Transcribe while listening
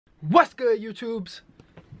What's good, YouTubes?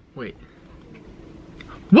 Wait.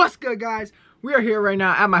 What's good, guys? We are here right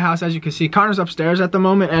now at my house. As you can see, Connor's upstairs at the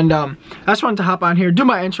moment, and I just wanted to hop on here, do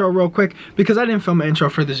my intro real quick because I didn't film an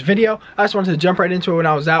intro for this video. I just wanted to jump right into it when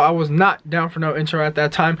I was out. I was not down for no intro at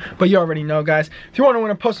that time, but you already know, guys. If you want to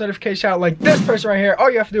win a post notification out like this person right here,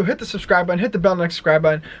 all you have to do, hit the subscribe button, hit the bell next subscribe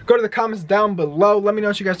button, go to the comments down below, let me know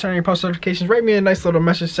what you guys turn on your post notifications, write me a nice little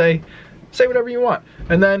message, say whatever you want,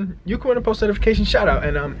 and then you can win a post notification shout out,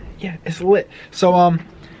 and yeah, it's lit. So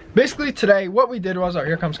basically today what we did was, oh,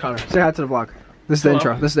 here comes Connor. Say hi to the vlog. This is the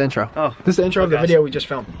intro. This is the intro. Oh. This is the intro of the video we just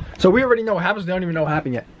filmed. So we already know what happens. They don't even know what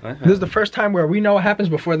happened yet. This is the first time where we know what happens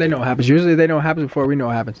before they know what happens. Usually they know what happens before we know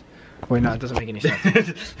what happens. Wait, no, it doesn't make any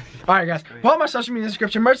sense. Alright, guys. Follow my social media in the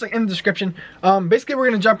description. Merch link in the description. Basically, we're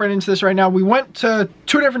going to jump right into this right now. We went to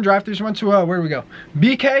 2 different drive-thrus. We went to, where did we go?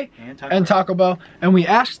 BK and Taco Bell. And we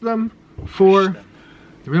asked them for...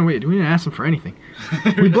 Wait, we didn't ask them for anything.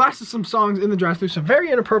 We blasted some songs in the drive-thru, some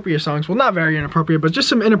very inappropriate songs. Well, not very inappropriate, but just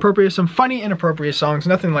some inappropriate, some funny inappropriate songs.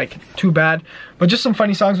 Nothing like too bad, but just some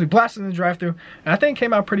funny songs we blasted in the drive-thru, and I think it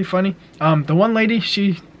came out pretty funny. The one lady,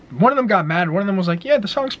 one of them got mad. One of them was like, "Yeah, the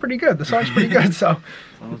song's pretty good. The song's pretty good." So,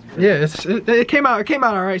 yeah, it came out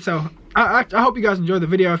all right. So I hope you guys enjoyed the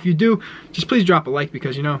video. If you do, just please drop a like,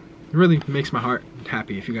 because you know it really makes my heart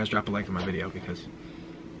happy if you guys drop a like on my video, because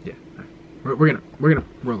yeah. We're gonna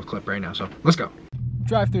roll the clip right now, so let's go.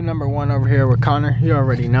 Drive-thru number 1 over here with Connor. You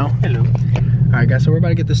already know. Hello. All right, guys. So we're about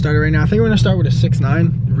to get this started right now. I think we're gonna start with a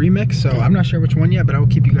 6IX9INE remix. So I'm not sure which one yet, but I will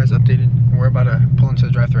keep you guys updated. We're about to pull into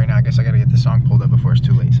the drive-thru right now. I guess I gotta get this song pulled up before it's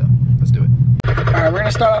too late. So let's do it. All right, we're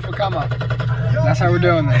gonna start off with "Come Up." That's how we're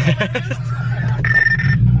doing this.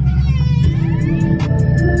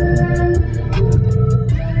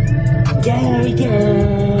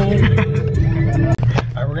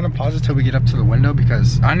 We're gonna pause it till we get up to the window,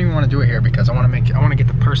 because I don't even want to do it here, because I want to get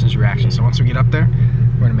the person's reaction. So once we get up there,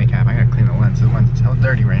 we're gonna make it happen. I gotta clean the lens. The lens is hella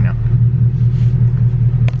dirty right now.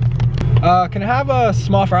 Can I have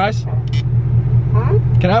small fries? Huh?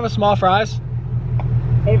 Can I have a small fries?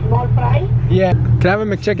 A small fry? Yeah. Can I have a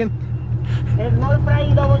McChicken? A small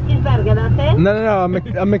fry, double cheeseburger, that's it? No, a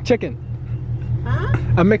McChicken. Huh?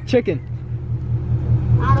 A McChicken.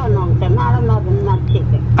 I don't know, Tim. I don't know the not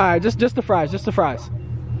chicken. All right, just the fries. Just the fries.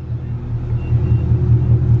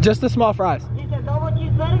 Just the small fries. Is it a double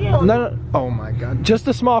cheeseburger? No. Oh my God. Just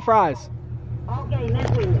the small fries. Okay,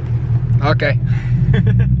 next window. Okay.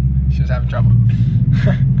 She was having trouble.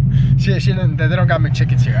 she didn't. They don't got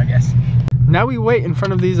McChickens here, I guess. Now we wait in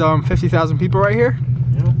front of these 50,000 people right here,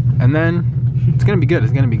 and then it's gonna be good.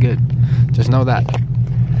 It's gonna be good. Just know that.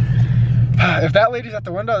 If that lady's at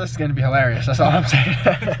the window, this is gonna be hilarious. That's all I'm saying.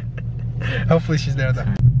 Hopefully she's there though.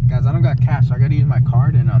 Guys, I don't got cash, so I gotta use my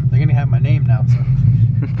card, and they're gonna have my name now. So,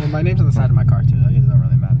 well, my name's on the side of my card too. It doesn't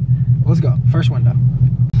really matter. Let's go. First window. Is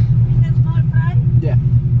that small fry? Yeah.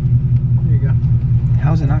 There you go.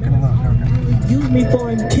 How's it not gonna load? There we go. Use me for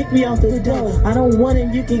and kick me off the door. I don't want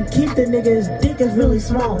it, you can keep the nigga's dick is really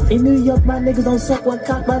small. In New York, my niggas don't suck one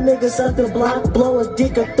cock, my niggas suck the block. Blow a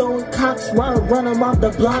dick or throwing cocks while I run him off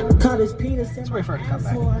the block. Cut his penis. Let's wait for her to come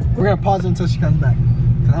back. We're gonna pause it until she comes back,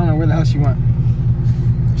 cause I don't know where the hell she went.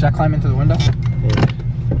 Should I climb into the window?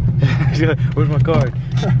 Yeah. Where's my card?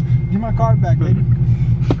 Give my card back, baby.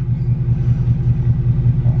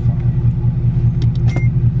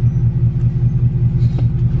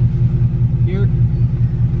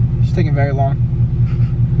 She's taking very long.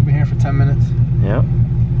 We've been here for 10 minutes. Yep.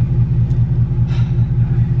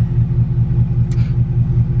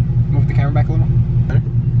 Move the camera back a little. Better?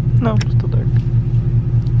 No, still dark.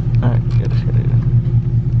 Alright, get it.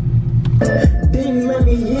 Didn't let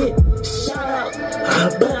me hit. Shout out.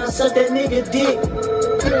 But I suck that nigga dick.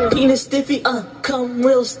 Penis stiffy, come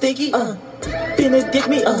real sticky, finna dick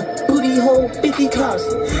me, booty hole 50 cops.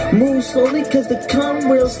 Move slowly, cause the cum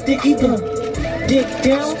real sticky, dick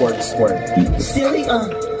down. Squirt. Silly,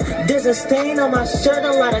 there's a stain on my shirt,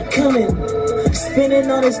 a lot of coming. Spinning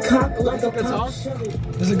on his cock like a pop.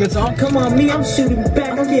 This is a good song? Come on, me, I'm shooting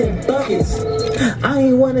back, I'm getting buckets. I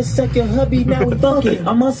ain't wanna suck your hubby, now we fucking.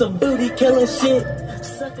 I'm on some booty killer shit.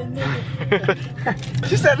 Suck a nigga.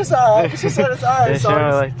 She said it's alright. She said it's alright.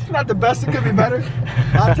 So it's not the best, it could be better.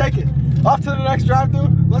 I'll take it. Off to the next drive-thru.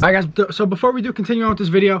 Alright guys, so before we do continue on with this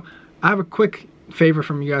video, I have a quick favor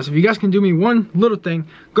from you guys. If you guys can do me one little thing,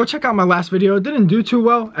 go check out my last video. It didn't do too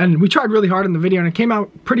well, and we tried really hard in the video, and it came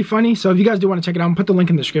out pretty funny. So if you guys do want to check it out, I'll put the link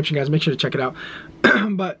in the description, guys. Make sure to check it out.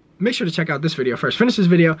 But make sure to check out this video first. Finish this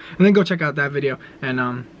video, and then go check out that video.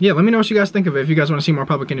 And yeah, let me know what you guys think of it if you guys want to see more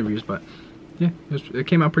public interviews. But yeah, it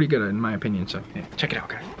came out pretty good in my opinion. So yeah, check it out,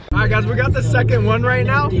 guys. All right, guys, we got the second one right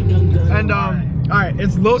now, and Alright,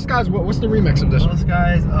 it's Lil Skies. What's the remix of this one? Those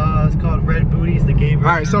guys, it's called Red Booties, the gay version.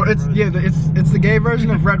 Alright, so it's the gay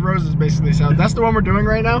version of Red Roses, basically. So that's the one we're doing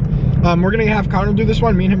right now. We're gonna have Connor do this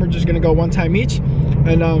one. Me and him are just gonna go one time each.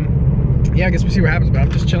 And yeah, I guess we'll see what happens, but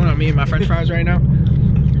I'm just chilling on me and my french fries right now.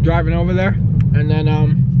 Driving over there. And then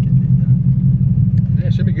yeah,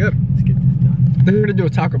 it should be good. Let's get this done. Then we're gonna do a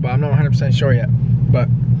taco bar. I'm not 100% sure yet, but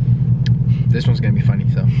this one's gonna be funny.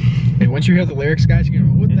 So and once you hear the lyrics, guys, you're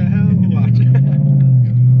gonna go, what the hell? Watch it.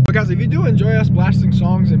 But guys, if you do enjoy us blasting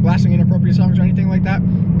songs and blasting inappropriate songs or anything like that,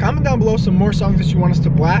 comment down below some more songs that you want us to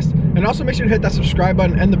blast, and also make sure to hit that subscribe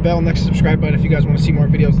button and the bell next to subscribe button if you guys want to see more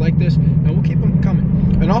videos like this, and we'll keep them coming.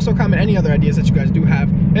 And also comment any other ideas that you guys do have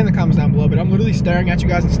in the comments down below. But I'm literally staring at you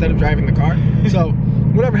guys instead of driving the car, so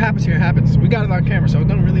whatever happens here happens. We got it on camera, so it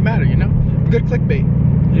doesn't really matter, you know. Good clickbait,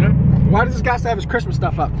 you know. Why does this guy have his Christmas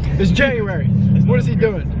stuff up? It's January. What is he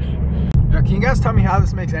doing? Now, can you guys tell me how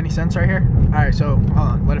this makes any sense right here? All right, so hold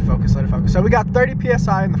on, let it focus, let it focus. So we got 30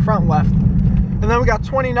 PSI in the front left, and then we got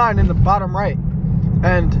 29 in the bottom right.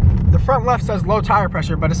 And the front left says low tire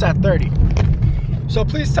pressure, but it's at 30. So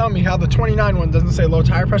please tell me how the 29 one doesn't say low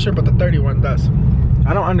tire pressure, but the 30 one does.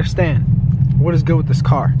 I don't understand. What is good with this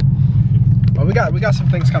car? Well, we got some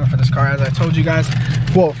things coming for this car, as I told you guys.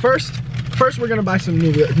 Well, first we're gonna buy some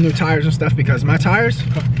new tires and stuff, because my tires,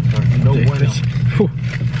 No bueno.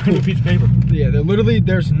 New piece of paper. Yeah,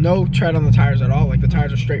 there's no tread on the tires at all. Like, the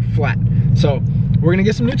tires are straight flat. So we're gonna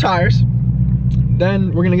get some new tires,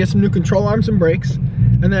 then we're gonna get some new control arms and brakes,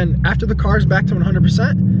 and then after the car's back to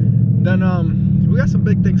 100%, then we got some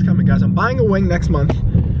big things coming, guys. I'm buying a wing next month.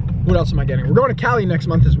 What else am I getting? We're going to Cali next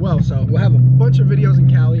month as well, so we'll have a bunch of videos in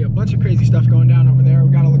Cali, a bunch of crazy stuff going down over there.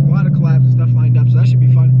 We got a lot of collabs and stuff lined up, so that should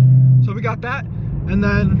be fun. So we got that, and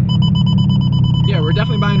then yeah, we're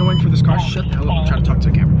definitely buying a wing for this car. Shut the hell up, I'm trying to talk to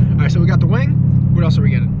the camera. All right, so we got the wing. What else are we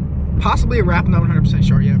getting? Possibly a wrap, not 100%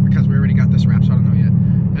 sure yet, because we already got this wrap, so I don't know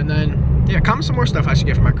yet. And then yeah, comment some more stuff I should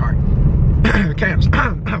get for my car. Cams.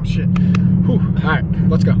 Oh shit. Whew. All right,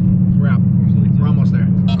 let's go. We're out. We're almost there.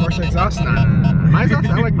 Corsa exhaust? Nah. My exhaust?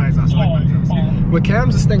 I like my exhaust. With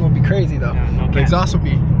cams, this thing will be crazy though. The exhaust will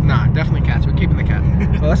be, nah, definitely cats. We're keeping the cat.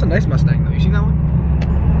 Oh, that's a nice Mustang though. You seen that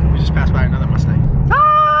one? We just passed by another Mustang.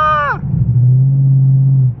 Ah!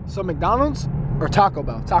 So McDonald's or Taco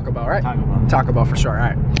Bell? Taco Bell, right? Taco Bell. Taco Bell for sure. All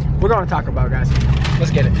right. We're going to Taco Bell, guys.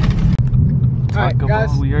 Let's get it. All right,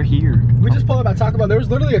 guys. We are here. We just pulled up at Taco Bell. There was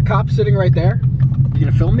literally a cop sitting right there. You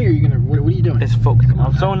gonna film me, or you gonna? What are you doing? It's focused.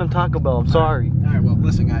 I'm showing them Taco Bell. I'm sorry. All right. Well,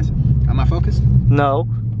 listen, guys. Am I focused? No,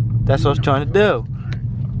 that's what I was trying to do. All right.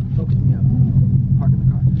 Focus me up. Park in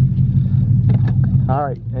the car. All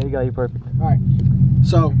right, there you go. You're perfect. All right.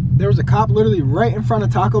 So there was a cop literally right in front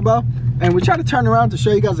of Taco Bell, and we tried to turn around to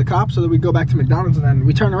show you guys the cop so that we go back to McDonald's, and then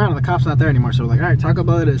we turn around and the cop's not there anymore. So we're like, all right, Taco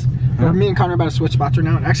Bell it is. And me and Connor are about to switch spots right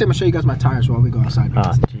now. And actually, I'm gonna show you guys my tires while we go outside.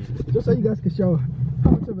 Jesus. Just so you guys can show how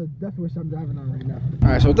much of a death wish I'm driving on right now. All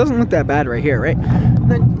right, so it doesn't look that bad right here, right?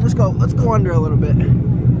 Then let's go under a little bit.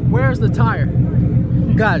 Where's the tire,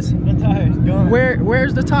 guys? The tire's gone.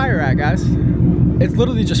 Where's the tire at, guys? It's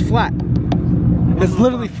literally just flat. It's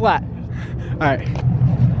literally flat. All right,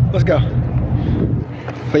 let's go.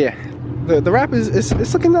 But yeah, the wrap is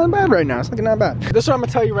looking not bad right now. It's looking not bad. This is what I'm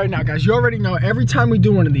gonna tell you right now, guys. You already know, every time we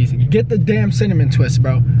do one of these, get the damn cinnamon twists,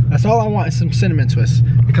 bro. That's all I want is some cinnamon twists,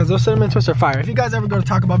 because those cinnamon twists are fire. If you guys ever go to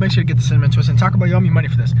Taco Bell, make sure to get the cinnamon twists. And Taco Bell, you owe me money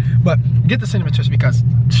for this, but get the cinnamon twists because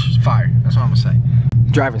it's fire. That's all I'm gonna say.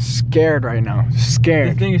 Driving scared right now. Scared.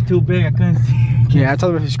 This thing is too big. I couldn't see. Yeah, I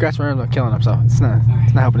told him if he scratched my arms, I'm killing him. So it's not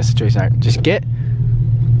helping the situation. All right, just get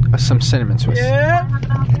some cinnamon twists. Yeah.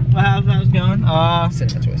 How's it going?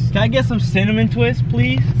 Cinnamon twists. Can I get some cinnamon twists,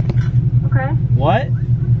 please? Okay. What?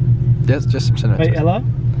 Just some cinnamon Wait, twists. hello?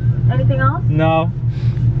 Anything else? No.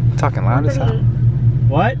 Talking loud as hell.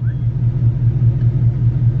 What?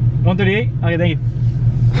 138? Okay, thank you.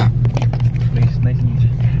 Nice and easy.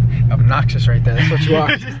 Obnoxious right there. That's what you are.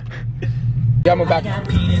 Yeah, I'm gonna back a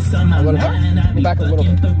little bit. Back a little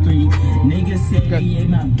bit. Niggas say he ate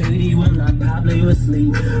my booty when I probably was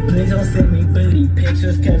asleep. Please don't send me booty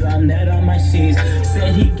pictures, cause I'm net on my sheets.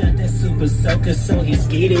 Said he got that super soaker, so he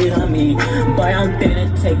skated on me. Boy, I'm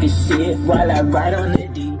finna take a shit while I ride on the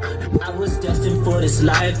D. I was destined for this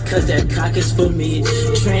life, cause that cock is for me.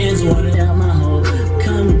 Trans wanted out my hole.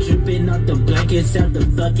 Come dripping off the blankets after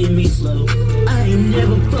fucking me slow. I ain't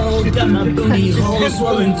never fall, got my booty hole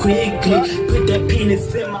swollen quickly. Put that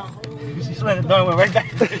penis in my hole. She slammed the door and went right back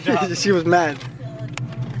to the job. She was mad.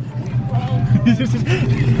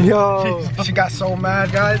 Yo, she got so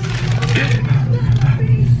mad, guys.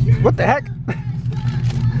 What the heck?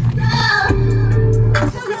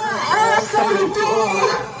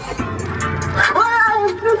 What?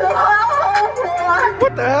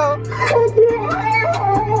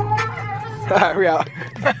 Alright, we out.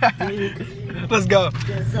 Let's go.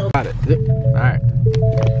 Got it. Alright.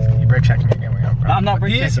 You brake checking me again. I'm not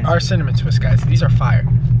brake checking. These are cinnamon twists, guys. These are fire.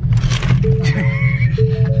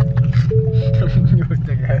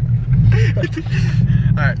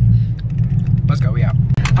 Alright. Let's go. We out.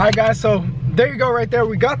 Alright, guys. So there you go right there.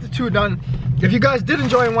 We got the 2 done. If you guys did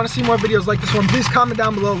enjoy and want to see more videos like this one, please comment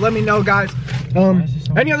down below. Let me know, guys.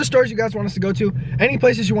 Any other stores you guys want us to go to, any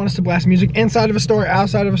places you want us to blast music, inside of a store,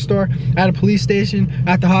 outside of a store, at a police station,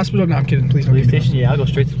 at the hospital. No, I'm kidding. Please don't. Police station? Yeah, I'll go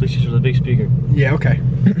straight to the police station with a big speaker. Yeah, okay.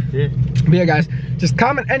 Yeah. But yeah, guys, just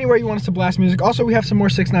comment anywhere you want us to blast music. Also, we have some more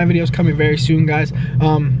 6ix9ine videos coming very soon, guys.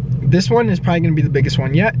 This one is probably going to be the biggest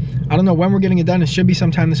one yet. I don't know when we're getting it done. It should be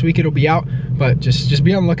sometime this week. It'll be out. But just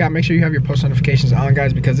be on the lookout. Make sure you have your post notifications on,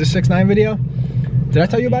 guys, because this 6ix9ine video, did I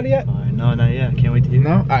tell you about it yet? No, not yet. Can't wait to hear.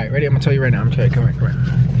 No? All right, ready? I'm gonna tell you right now. I'm gonna tell you. Come here.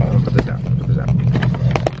 I'll put this down. Put this down.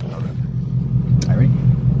 All right, ready?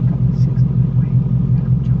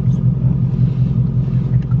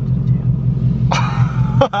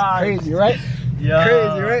 Crazy, right? Yeah.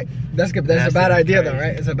 Crazy, right? That's good. That's a bad idea, though,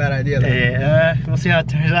 right? It's a bad idea, though. Yeah, we'll see how it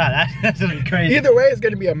turns out. That's gonna be crazy. Either way, it's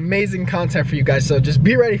gonna be amazing content for you guys. So just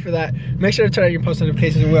be ready for that. Make sure to turn on your post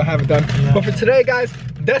notifications, and we'll have it done. Yeah. But for today, guys,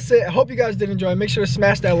 that's it. I hope you guys did enjoy. Make sure to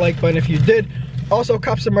smash that like button if you did. Also,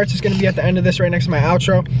 cop some merch is going to be at the end of this right next to my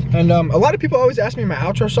outro. And a lot of people always ask me my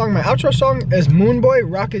outro song. My outro song is Moonboy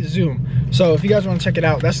Rocket Zoom. So if you guys want to check it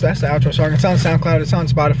out, that's the outro song. It's on SoundCloud, it's on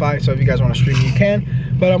Spotify. So if you guys want to stream it, you can.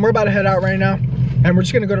 But we're about to head out right now. And we're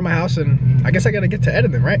just going to go to my house, and I guess I got to get to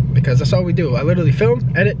editing, right? Because that's all we do. I literally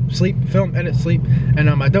film, edit, sleep, film, edit, sleep. And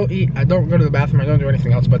I don't eat, I don't go to the bathroom, I don't do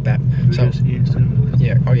anything else but that. So,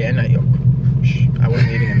 yeah, oh yeah, and I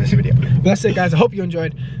wasn't eating in this video. But that's it, guys. I hope you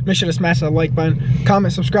enjoyed. Make sure to smash that like button,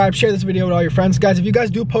 comment, subscribe, share this video with all your friends. Guys, if you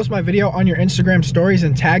guys do post my video on your Instagram stories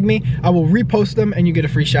and tag me, I will repost them and you get a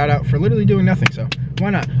free shout out for literally doing nothing. So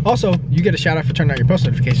why not? Also, you get a shout out for turning on your post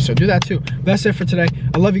notifications. So do that too. But that's it for today.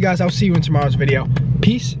 I love you guys. I'll see you in tomorrow's video.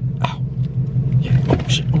 Peace out. Yeah. Oh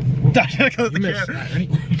shit. Oh. You missed. Ready?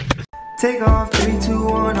 Take off, 3, 2,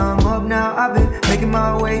 1, I'm up now. I've been making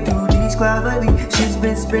my way through these clouds lately. Shit's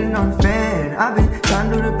been spinning on the fan. I've been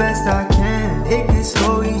trying to do the best I can. It gets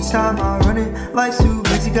slow each time I run it. Life's too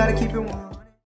busy, gotta keep it warm.